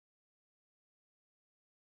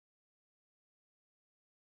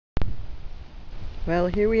Well,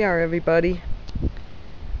 here we are, everybody.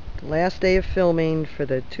 The last day of filming for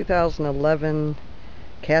the 2011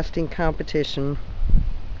 casting competition.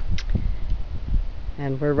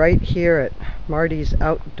 And we're right here at Marty's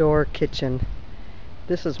outdoor kitchen.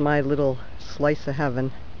 This is my little slice of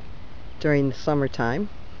heaven during the summertime.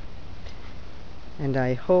 And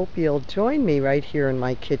I hope you'll join me right here in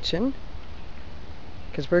my kitchen,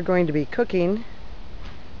 because we're going to be cooking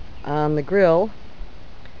on the grill.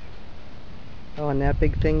 Oh, and that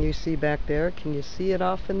big thing you see back there, can you see it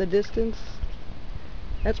off in the distance?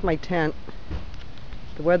 That's my tent.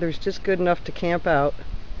 The weather's just good enough to camp out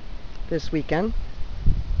this weekend.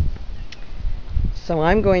 So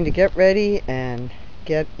I'm going to get ready and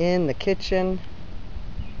get in the kitchen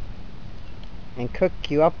and cook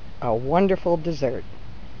you up a wonderful dessert.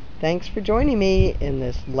 Thanks for joining me in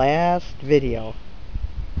this last video.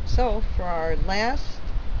 So for our last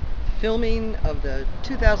filming of the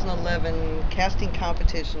 2011 casting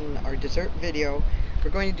competition, our dessert video, we're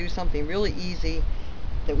going to do something really easy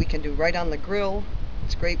that we can do right on the grill.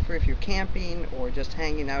 It's great for if you're camping or just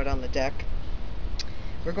hanging out on the deck.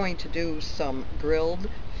 We're going to do some grilled,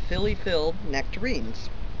 filly-filled nectarines.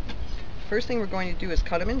 First thing we're going to do is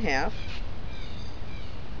cut them in half,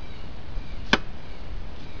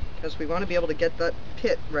 because we want to be able to get that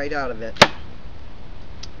pit right out of it.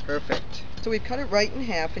 Perfect. So we've cut it right in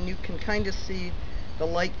half, and you can kind of see the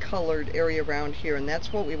light colored area around here, and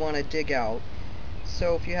that's what we want to dig out.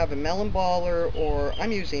 So if you have a melon baller, or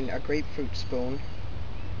I'm using a grapefruit spoon,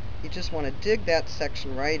 you just want to dig that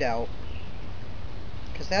section right out,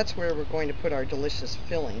 because that's where we're going to put our delicious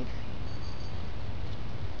filling.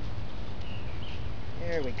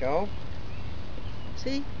 There we go.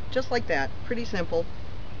 See? Just like that. Pretty simple.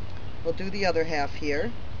 We'll do the other half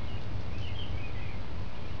here.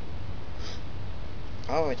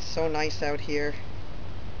 Oh, it's so nice out here.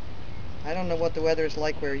 I don't know what the weather is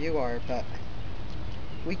like where you are, but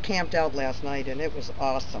we camped out last night and it was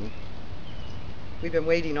awesome. We've been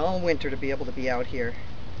waiting all winter to be able to be out here.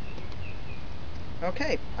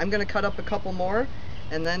 Okay, I'm going to cut up a couple more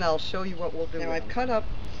and then I'll show you what we'll do. Now I've cut up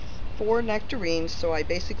 4 nectarines, so I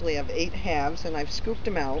basically have 8 halves, and I've scooped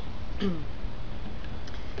them out.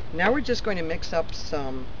 Now we're just going to mix up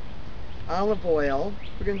some olive oil.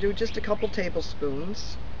 We're going to do just a couple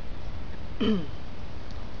tablespoons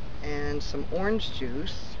and some orange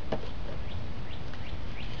juice,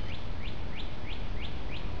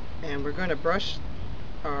 and we're going to brush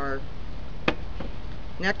our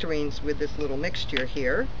nectarines with this little mixture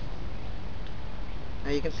here.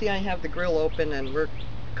 Now you can see I have the grill open and we're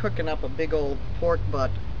cooking up a big old pork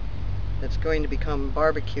butt that's going to become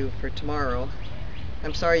barbecue for tomorrow.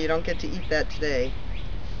 I'm sorry you don't get to eat that today.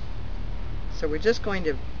 So we're just going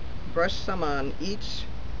to brush some on each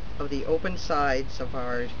of the open sides of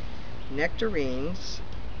our nectarines,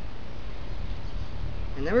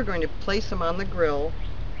 and then we're going to place them on the grill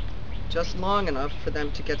just long enough for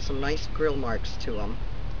them to get some nice grill marks to them.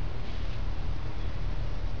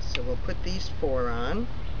 So we'll put these 4 on.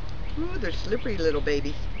 Ooh, they're slippery little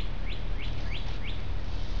babies.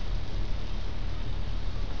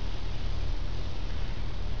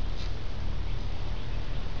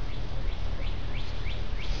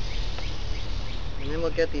 And then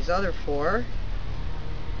we'll get these other 4.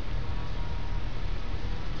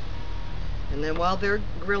 And then while they're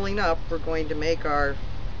grilling up, we're going to make our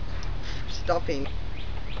stuffing.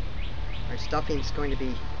 Our stuffing's going to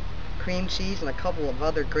be cream cheese and a couple of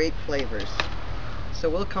other great flavors. So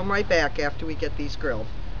we'll come right back after we get these grilled.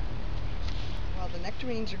 While the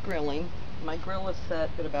nectarines are grilling, my grill is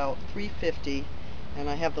set at about 350, and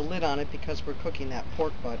I have the lid on it because we're cooking that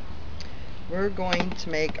pork butt. We're going to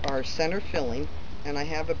make our center filling, and I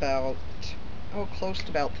have about, close to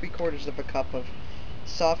about 3/4 of a cup of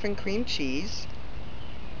softened cream cheese.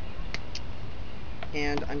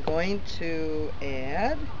 And I'm going to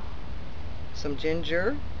add some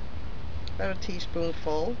ginger, about a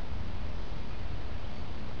teaspoonful.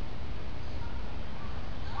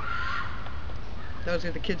 Those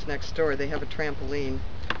are the kids next door. They have a trampoline.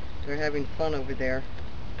 They're having fun over there.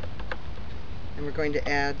 And we're going to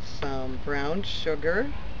add some brown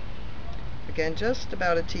sugar. Again, just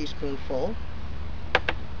about a teaspoonful.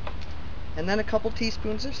 And then a couple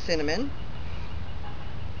teaspoons of cinnamon.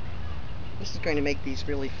 This is going to make these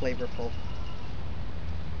really flavorful.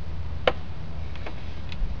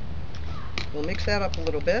 We'll mix that up a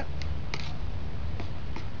little bit.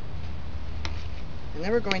 And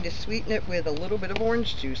then we're going to sweeten it with a little bit of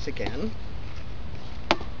orange juice again.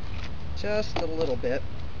 Just a little bit.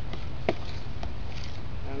 I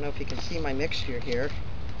don't know if you can see my mixture here.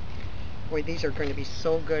 Boy, these are going to be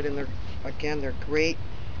so good, and they're great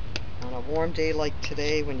On a warm day like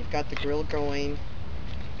today, when you've got the grill going,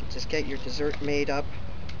 just get your dessert made up.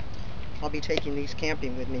 I'll be taking these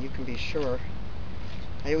camping with me, you can be sure.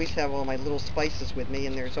 I always have all my little spices with me,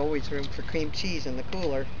 and there's always room for cream cheese in the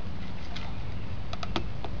cooler.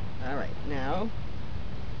 Alright, now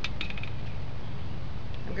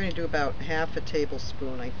I'm going to do about half a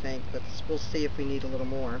tablespoon, I think. We'll see if we need a little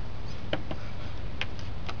more.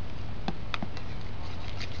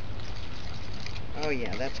 Oh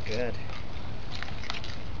yeah, that's good.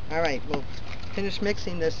 Alright, we'll finish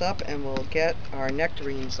mixing this up and we'll get our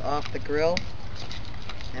nectarines off the grill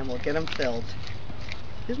and we'll get them filled.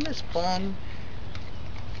 Isn't this fun?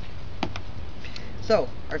 So,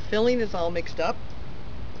 our filling is all mixed up.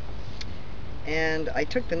 And I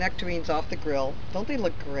took the nectarines off the grill. Don't they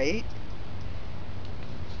look great?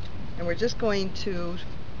 And we're just going to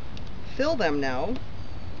fill them now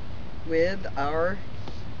with our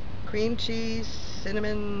cream cheese,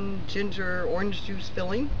 cinnamon, ginger, orange juice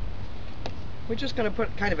filling. We're just going to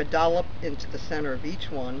put kind of a dollop into the center of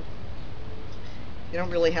each one. You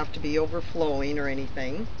don't really have to be overflowing or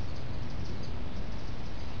anything.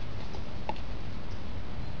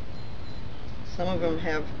 Some of them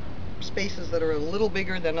have spaces that are a little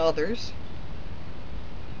bigger than others.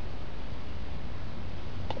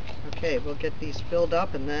 Okay, we'll get these filled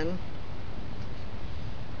up and then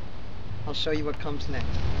I'll show you what comes next.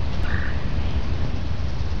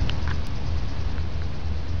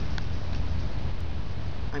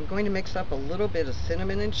 I'm going to mix up a little bit of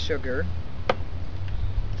cinnamon and sugar,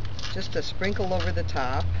 just to sprinkle over the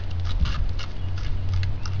top.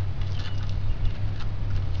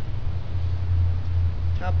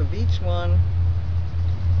 Top of each one.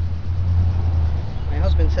 My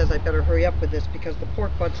husband says I better hurry up with this because the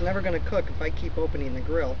pork butt's never going to cook if I keep opening the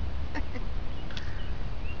grill.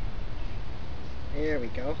 There we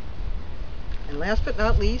go. And last but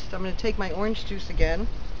not least, I'm going to take my orange juice again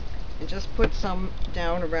and just put some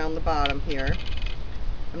down around the bottom here.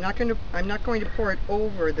 I'm not going to pour it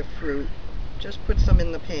over the fruit. Just put some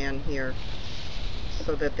in the pan here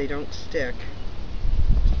so that they don't stick.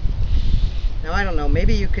 Now I don't know,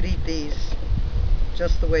 maybe you could eat these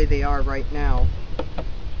just the way they are right now.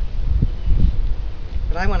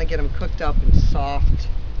 But I want to get them cooked up and soft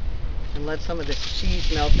and let some of this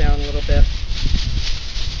cheese melt down a little bit.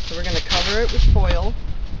 So we're going to cover it with foil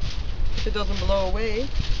if it doesn't blow away.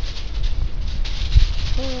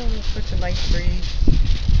 Oh, such a nice breeze.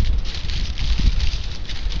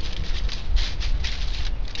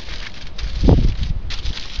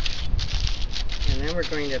 And then we're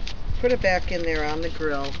going to put it back in there on the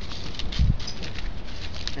grill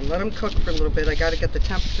and let them cook for a little bit. I got to get the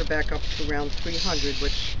temperature back up to around 300,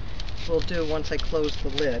 which we'll do once I close the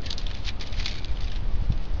lid.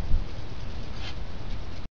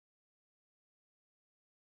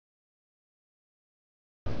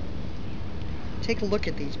 Take a look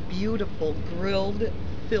at these beautiful grilled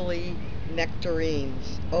Philly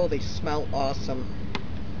nectarines. Oh, they smell awesome.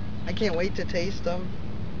 I can't wait to taste them.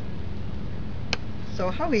 So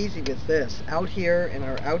how easy was this? Out here in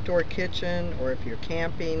our outdoor kitchen, or if you're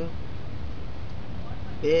camping.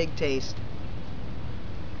 Big taste.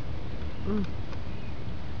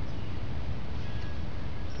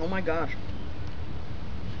 Oh my gosh.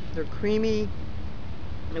 They're creamy,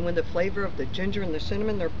 and with the flavor of the ginger and the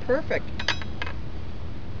cinnamon, they're perfect.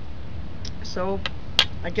 So,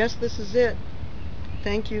 I guess this is it.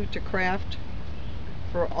 Thank you to Kraft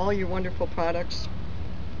for all your wonderful products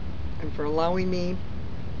and for allowing me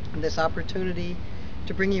this opportunity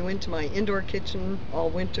to bring you into my indoor kitchen all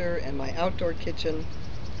winter and my outdoor kitchen.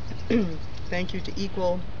 Thank you to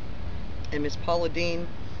Equal and Miss Paula Dean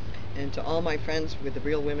and to all my friends with the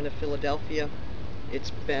Real Women of Philadelphia.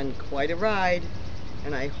 It's been quite a ride,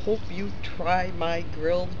 and I hope you try my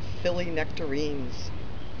grilled Philly nectarines.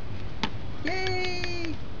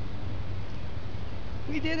 Yay!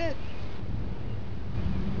 We did it!